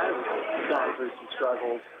has gone through some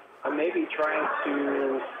struggles and maybe trying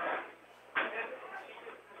to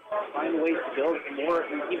find ways to build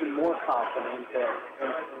even more confidence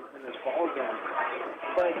in this ball game.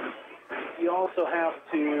 But you also have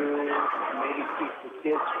to maybe keep the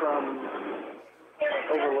kids from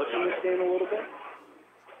overlooking this game a little bit.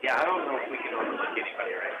 Yeah, I don't know if we can overlook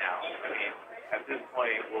anybody right now. At this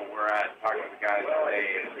point, where we're at, talking to the guys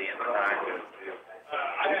today at the end of the time,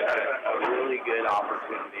 we've got a really good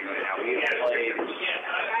opportunity right now. We have played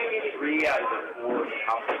 3 out of the 4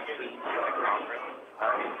 toughest teams in the conference.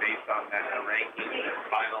 Based on that ranking and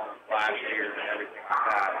final last year and everything like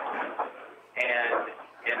that. And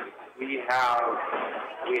we have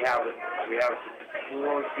We have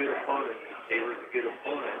four good opponents. Taylor's a good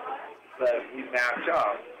opponent, but we match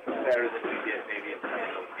up better than we did maybe in some of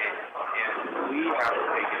those games. And we have to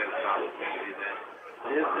take it as an opportunity that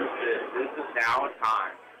this is now a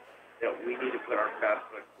time that we need to put our best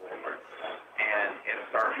foot forward and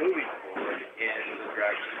start moving forward in the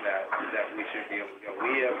direction that we should be able to go.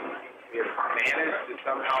 We have managed to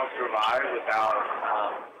somehow survive without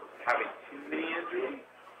having too many injuries,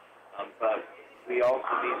 but we also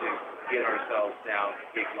need to get ourselves down to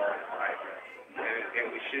get going in the right direction, and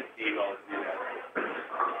we should be able to do that.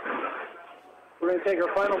 We're going to take our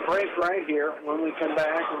final break right here. When we come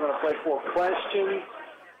back, we're going to play 4 questions.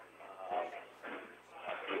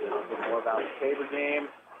 A little bit more about the Tabor game.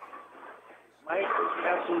 Might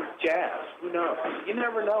have some jazz. Who knows? You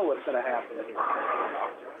never know what's going to happen here.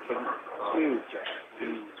 Some smooth jazz.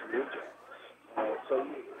 So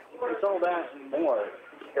it's all that and more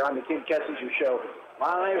here on the Ken Kessinger Show,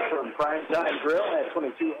 live from Primetime Grill at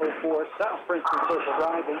 2204 South Princeton Circle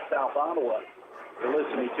Drive in South Ottawa. You're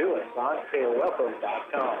listening to us on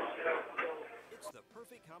KOFO.com. It's the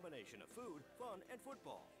perfect combination of food, fun, and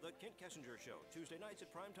football. The Kent Kessinger Show, Tuesday nights at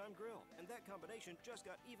Primetime Grill. And that combination just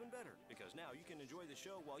got even better, because now you can enjoy the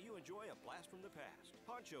show while you enjoy a blast from the past.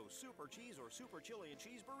 Poncho's Super Cheese or Super Chili and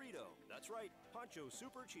Cheese Burrito. That's right, Poncho's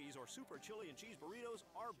Super Cheese or Super Chili and Cheese Burritos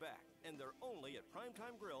are back, and they're only at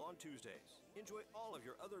Primetime Grill on Tuesdays. Enjoy all of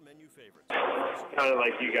your other menu favorites. Kind of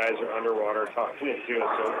like you guys are underwater talking into a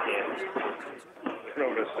soap can. I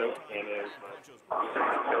don't know what a soap can is, but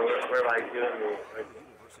we're like doing the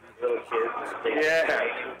little kids. Yeah.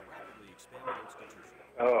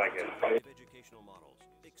 Oh, I guess. Educational models,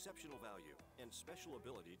 exceptional value, and special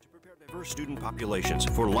ability to prepare diverse student populations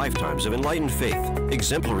for lifetimes of enlightened faith,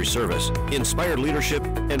 exemplary service, inspired leadership,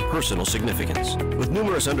 and personal significance. With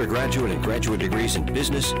numerous undergraduate and graduate degrees in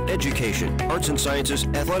business, education, arts and sciences,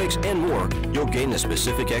 athletics, and more, you'll gain the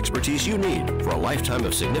specific expertise you need for a lifetime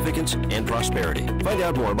of significance and prosperity. Find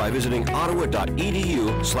out more by visiting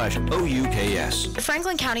ottawa.edu/OUKS. The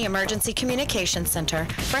Franklin County Emergency Communications Center,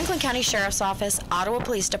 Franklin County Sheriff's Office, Ottawa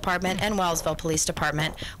Police Department, and Wellsville Police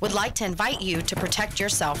Department would like to invite you to protect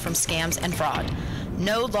yourself from scams and fraud.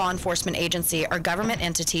 No law enforcement agency or government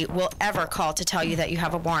entity will ever call to tell you that you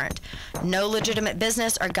have a warrant. No legitimate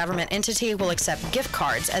business or government entity will accept gift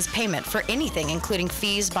cards as payment for anything, including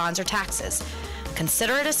fees, bonds, or taxes.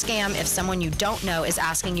 Consider it a scam if someone you don't know is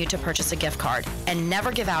asking you to purchase a gift card, and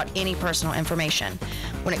never give out any personal information.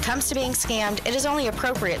 When it comes to being scammed, it is only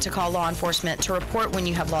appropriate to call law enforcement to report when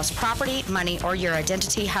you have lost property, money, or your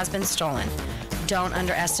identity has been stolen. Don't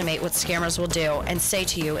underestimate what scammers will do and say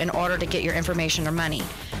to you in order to get your information or money.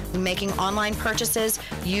 When making online purchases,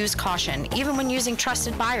 use caution, even when using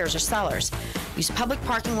trusted buyers or sellers. Use public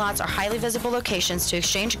parking lots or highly visible locations to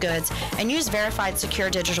exchange goods, and use verified secure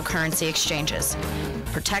digital currency exchanges.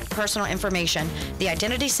 Protect personal information. The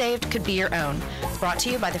identity saved could be your own. Brought to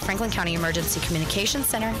you by the Franklin County Emergency Communications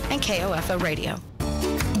Center and KOFO Radio.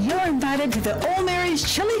 You're invited to the Old Mary's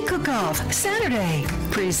Chili Cook-Off Saturday,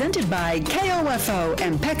 presented by KOFO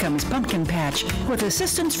and Peckham's Pumpkin Patch, with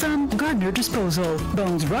assistance from Gardner Disposal,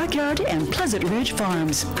 Bones Rockyard, and Pleasant Ridge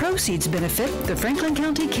Farms. Proceeds benefit the Franklin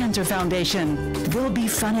County Cancer Foundation. There'll be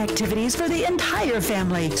fun activities for the entire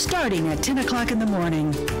family, starting at 10 o'clock in the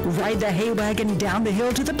morning. Ride the hay wagon down the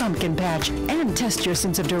hill to the pumpkin patch and test your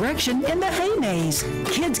sense of direction in the hay maze.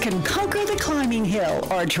 Kids can conquer the climbing hill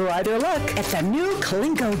or try their luck at the new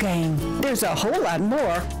Klinko game. There's a whole lot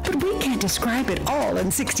more, but we can't describe it all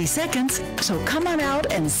in 60 seconds, so come on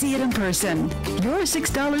out and see it in person. Your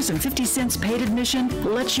 $6.50 paid admission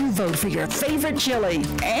lets you vote for your favorite chili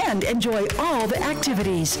and enjoy all the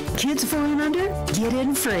activities. Kids 4 and under, get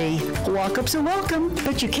in free. Walk-ups are welcome,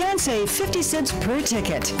 but you can save 50 cents per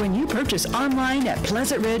ticket when you purchase online at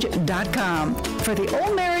pleasantridge.com. For the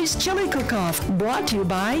Old Mary's Chili Cook-Off, brought to you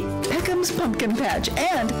by Peckham's Pumpkin Patch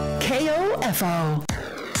and KOFO.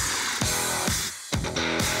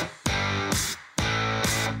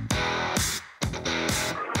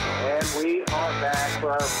 And we are back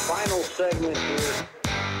for our final segment here.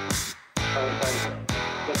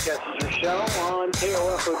 The Kessinger Show on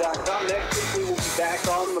KOFO.com. Next week we will be back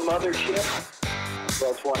on the mothership,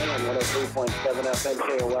 1220 and 103.7 FM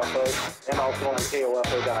KOFO, and also on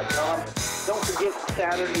KOFO.com. Don't forget,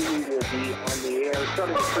 Saturday we will be on the air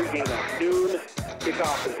starting the pregame at noon.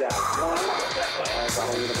 Kickoff is at 1 at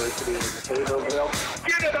Ottawa University in Taborville.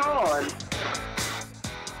 Get it on!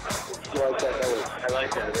 You like that? I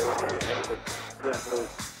like that. It was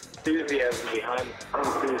enthusiasm behind it.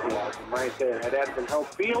 Enthusiasm right there at Edmond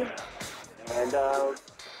Health Field. And,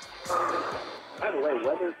 by the way,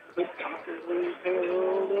 weather could possibly be a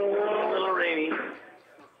little rainy.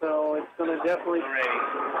 So it's going to definitely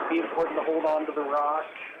be important to hold on to the rock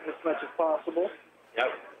as much as possible. Yep.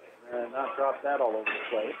 And not drop that all over the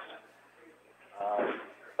place.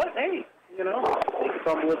 But hey, you know, they can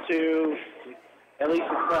fumble it too. At least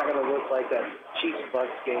it's not going to look like that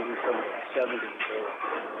Chiefs-Bucks game from the 70s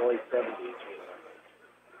or late 70s.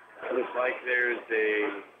 It looks like there's a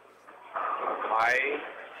high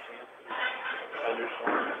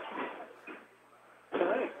thunderstorm.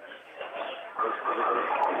 Right.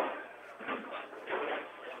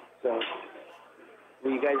 So,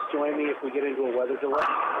 will you guys join me if we get into a weather delay?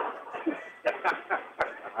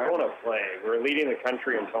 I want to play. We're leading the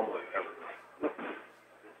country in tumbling.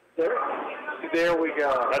 There we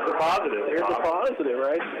go. That's a positive. There's a positive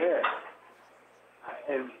right there.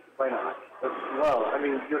 And why not? Well, I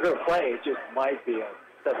mean, you're going to play. It just might be a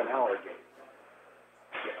 7-hour game.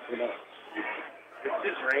 You know. It's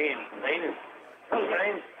just rain. Rain is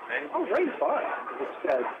fine. Oh, rain's fine. It's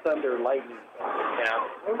got thunder, lightning. Yeah.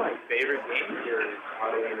 One of my favorite games here at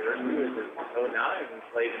Auto University was in 09 and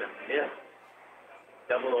played in a mist.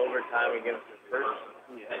 Double overtime against the first.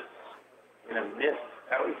 Yes. In a mist.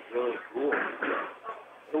 That was really cool.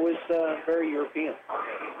 It was very European.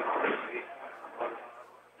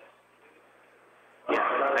 Yeah,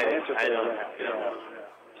 I know.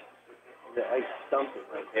 The ice stumped it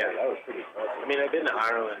right there. That was pretty fun. I mean, I've been to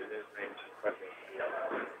Ireland and it's range.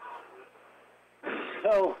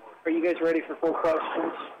 So, are you guys ready for 4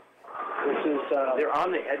 questions? This is, they're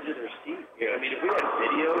on the edge of their seat. Yeah, I mean, if we had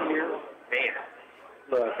video here, man.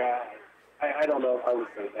 Look, I don't know if I would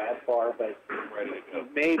go that far, but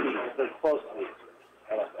maybe they're close to me.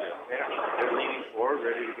 How about that? Yeah, they're leaning forward,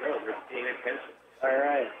 ready to go. They're paying attention. All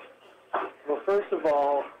right. Well, first of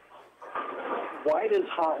all, why does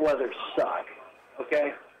hot weather suck?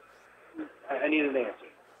 Okay? I need an answer.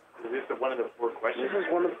 Is this one of the 4 questions? This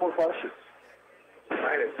is one of the 4 questions.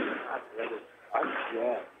 Why does hot weather suck?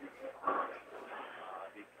 Yeah.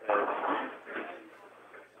 Because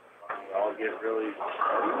we all get really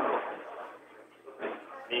sweaty.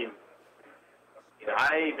 I mean,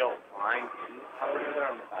 I don't mind too hot weather.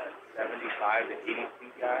 I'm about a 75 to 80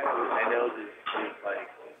 feet guy. I know that it's like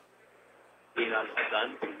being on the sun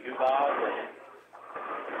for you, Bob.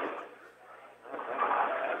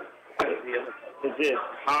 Is it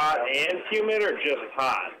hot and humid or just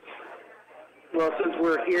hot? Well, since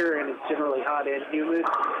we're here and it's generally hot and humid,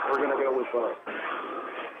 we're going to go with both.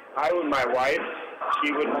 My wife,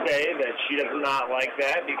 she would say that she does not like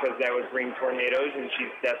that because that would bring tornadoes, and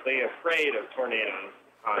she's deathly afraid of tornadoes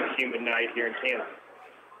on a humid night here in Kansas.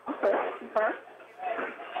 Okay.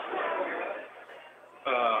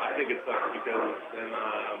 I think it sucks because then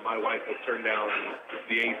my wife will turn down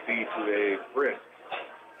the AC to a brisk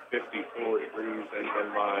 54 degrees, and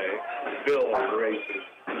my bill raises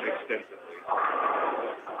extensively.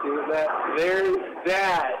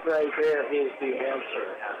 That right there is the answer.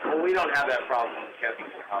 Well, we don't have that problem in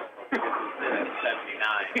Kessinger household because it's at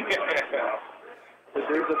 79. But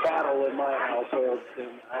there's a battle in my household,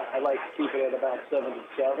 and I like to keep it at about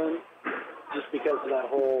 77, just because of that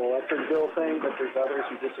whole electric bill thing, but there's others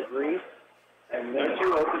who disagree. And don't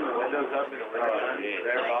you open the windows up in the winter?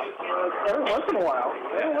 Every once in a while.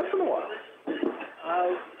 Yeah, once in a while.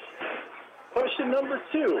 Question number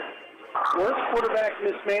 2. Worst quarterback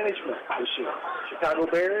mismanagement this year? Chicago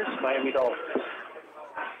Bears, Miami Dolphins.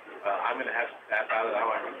 I'm going to have to tap out of that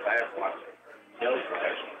one because I have watched no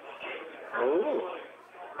professional. Oh.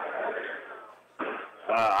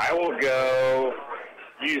 I will go,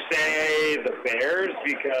 you say the Bears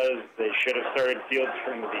because they should have started Fields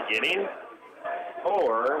from the beginning,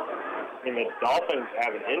 or, I mean, the Dolphins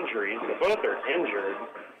have an injury, so both are injured.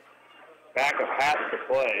 Backup has to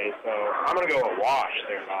play, so I'm going to go a wash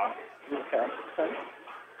there, Bob. Okay.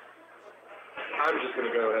 I'm just going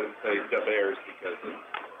to go ahead and say the Bears because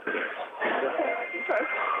Okay.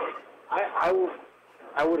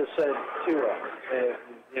 I would have said Tua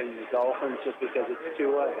in the Dolphins just because it's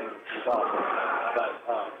Tua and the Dolphins. But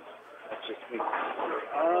that's just me.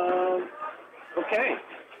 Okay.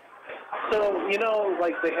 So, you know,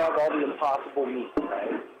 like they have all the impossible meat,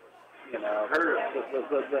 right? You know,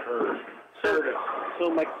 the herd. So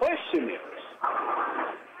my question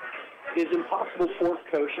is Impossible Pork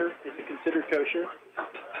kosher? Is it considered kosher?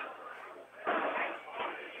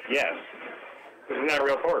 Yes. Isn't that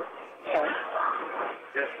real pork? Okay.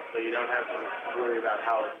 Yes, so you don't have to worry about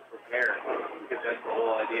how it's prepared, because that's the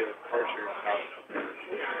whole idea of kosher is how it's prepared.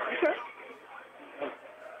 Okay.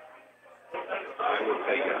 I would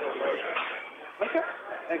take it. Okay.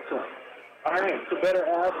 Excellent. All right. So better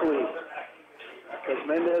athlete. Because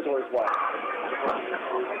Mendez or his wife?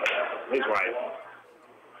 His wife.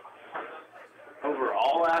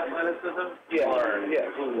 overall athleticism? Yeah, Or,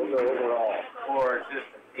 we'll go overall. Or just,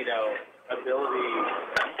 ability and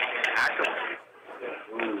accuracy?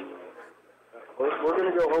 We're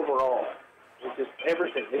going to go overall. It's just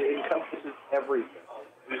everything. It encompasses everything.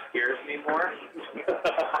 Who scares me more?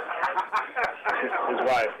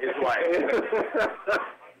 His wife.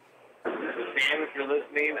 Sam, if you're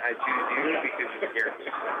listening, I choose you because you scare me.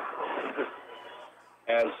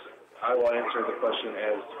 As I will answer the question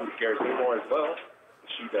as who scares me more as well.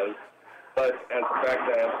 She does. But as the fact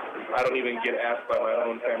that I don't even get asked by my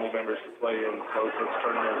own family members to play in those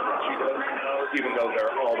tournaments that she does, even though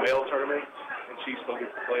they're all male tournaments, and she still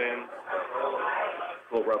gets to play in.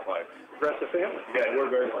 A little rough life. Progressive family. Yeah, we're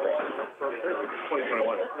very progressive.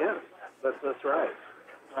 2021. Yeah, that's right.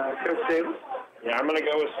 Coach Davis? Yeah, I'm going to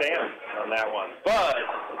go with Sam on that one. But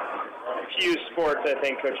a few sports, I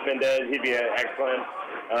think Coach Mendez, he'd be an excellent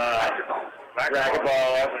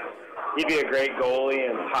racquetball. He'd be a great goalie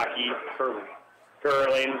in hockey.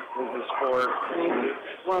 Curling is a sport.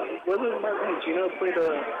 Well, William Martin, played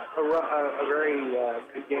a very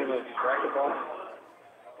good game of racquetball.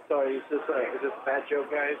 So is this a bad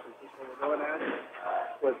joke, guys? Is this what we're going at?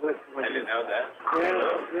 I didn't know that.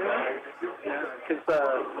 Yeah. Because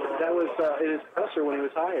that was in his presser when he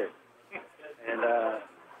was hired. And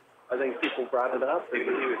I think people brought it up. He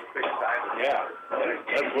was quick-sided. Yeah.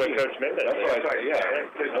 That's what Coach Mendez did. Coach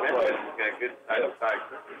Mendez got a good side-to-side.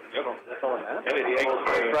 That's all that. And he can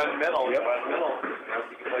play front middle. He can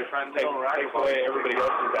play front middle. Takes away everybody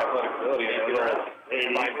else's athletic ability.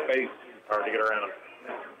 Space. Hard to get around.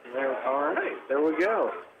 All right. There we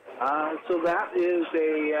go. So that is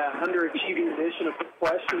a underachieving edition of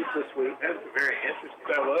questions this week. That's very interesting.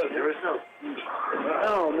 That was. There was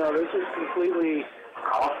No, this is completely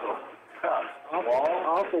off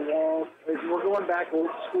the wall. We're going back old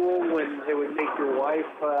school when it would make your wife,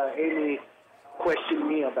 Amy, question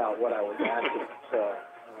me about what I was asking. So,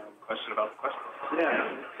 question about the question.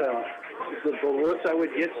 Yeah. So the looks I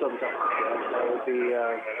would get sometimes. That would be,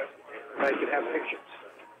 I could have pictures.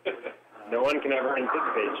 No one can ever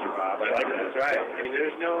anticipate you, Bob. I like that. That's right. I mean,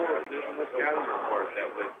 there's no scouting report that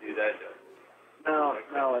would do that.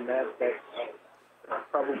 No, and that's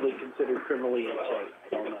probably considered criminally insane.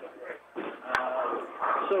 I don't know.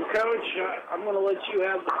 So, Coach, I'm going to let you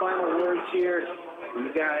have the final words here. You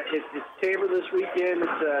got it's Tabor this weekend.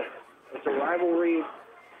 It's a rivalry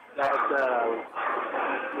that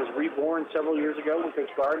was reborn several years ago when Coach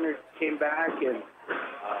Gardner came back and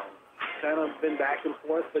kind of been back and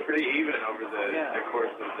forth. But pretty even over the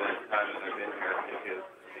course of the time that I've been here. I think it's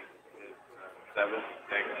 7, 6,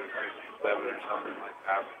 or 7 or something like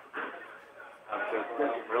that. So it's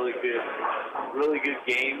been some really good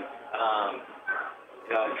games.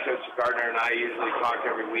 Coach Gardner and I usually talk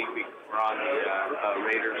every week because we're on the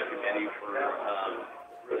Raiders committee for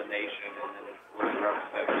the nation, and then we're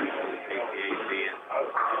representing the KCAC.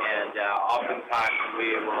 And oftentimes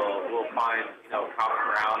we'll find common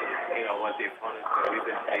ground, what the opponents that we've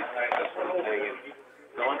been facing, that sort of thing. And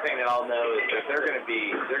the one thing that I'll know is that they're going to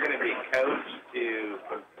be coached to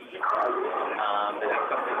compete, and that's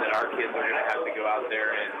something that our kids are going to have to go out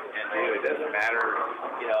there and do. It doesn't matter,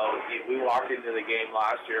 we walked into the game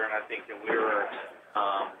last year, and I think that we were,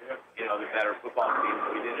 the better football team.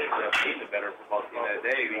 We didn't end up being the better football team that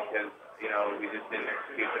day because we just didn't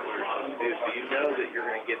execute what we were supposed to do. So you know that you're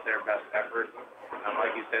going to get their best effort.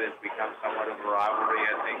 Like you said, it's become somewhat of a rivalry,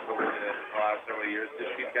 I think, over the last several years,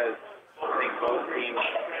 just because I think both teams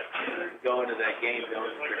go into that game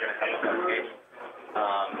knowing that they're going to have a tough game.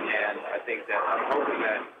 And I think that I'm hoping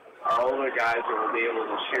that our older guys will be able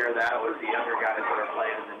to share that with the younger guys that are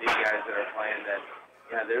playing and the new guys that are playing, that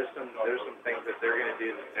there's some things that they're going to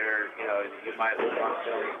do that they're, you might look on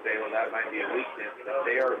film and say, well, that might be a weakness, but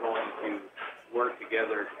they are going to work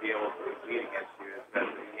together to be able to compete against you as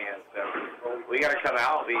best we can. So we got to come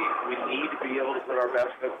out. We need to be able to put our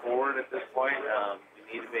best foot forward at this point. We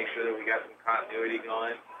need to make sure that we got some continuity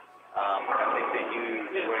going. I think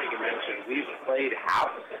that what you mentioned, we've played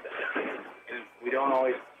half of it, and we don't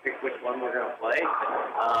always pick which one we're going to play.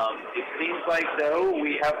 It seems like, though,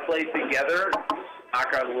 we have played together, knock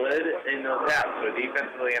on wood, in those halves. So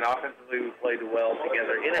defensively and offensively, we played well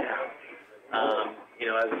together in a half.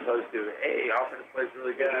 As opposed to, hey, offense plays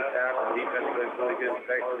really good in this half, and defense plays really good in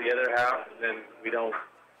the other half, and then we don't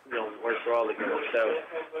work for all together. So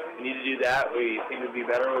we need to do that. We seem to be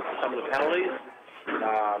better with some of the penalties.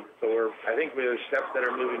 So I think there's steps that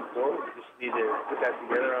are moving forward. We just need to put that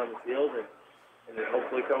together on the field and then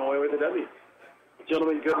hopefully come away with a W.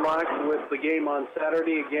 Gentlemen, good luck with the game on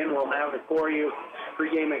Saturday. Again, we'll have it for you.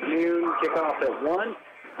 Pregame at noon, kickoff at 1.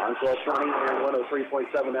 on 1220 and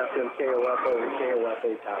 103.7 FM KOFO and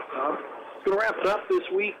KOFA.com. It's going to wrap it up this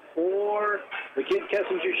week for the Kent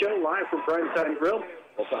Kessinger Show, live from Primetime Grill.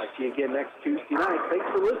 We'll talk to you again next Tuesday night. Thanks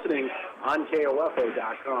for listening on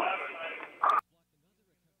KOFA.com.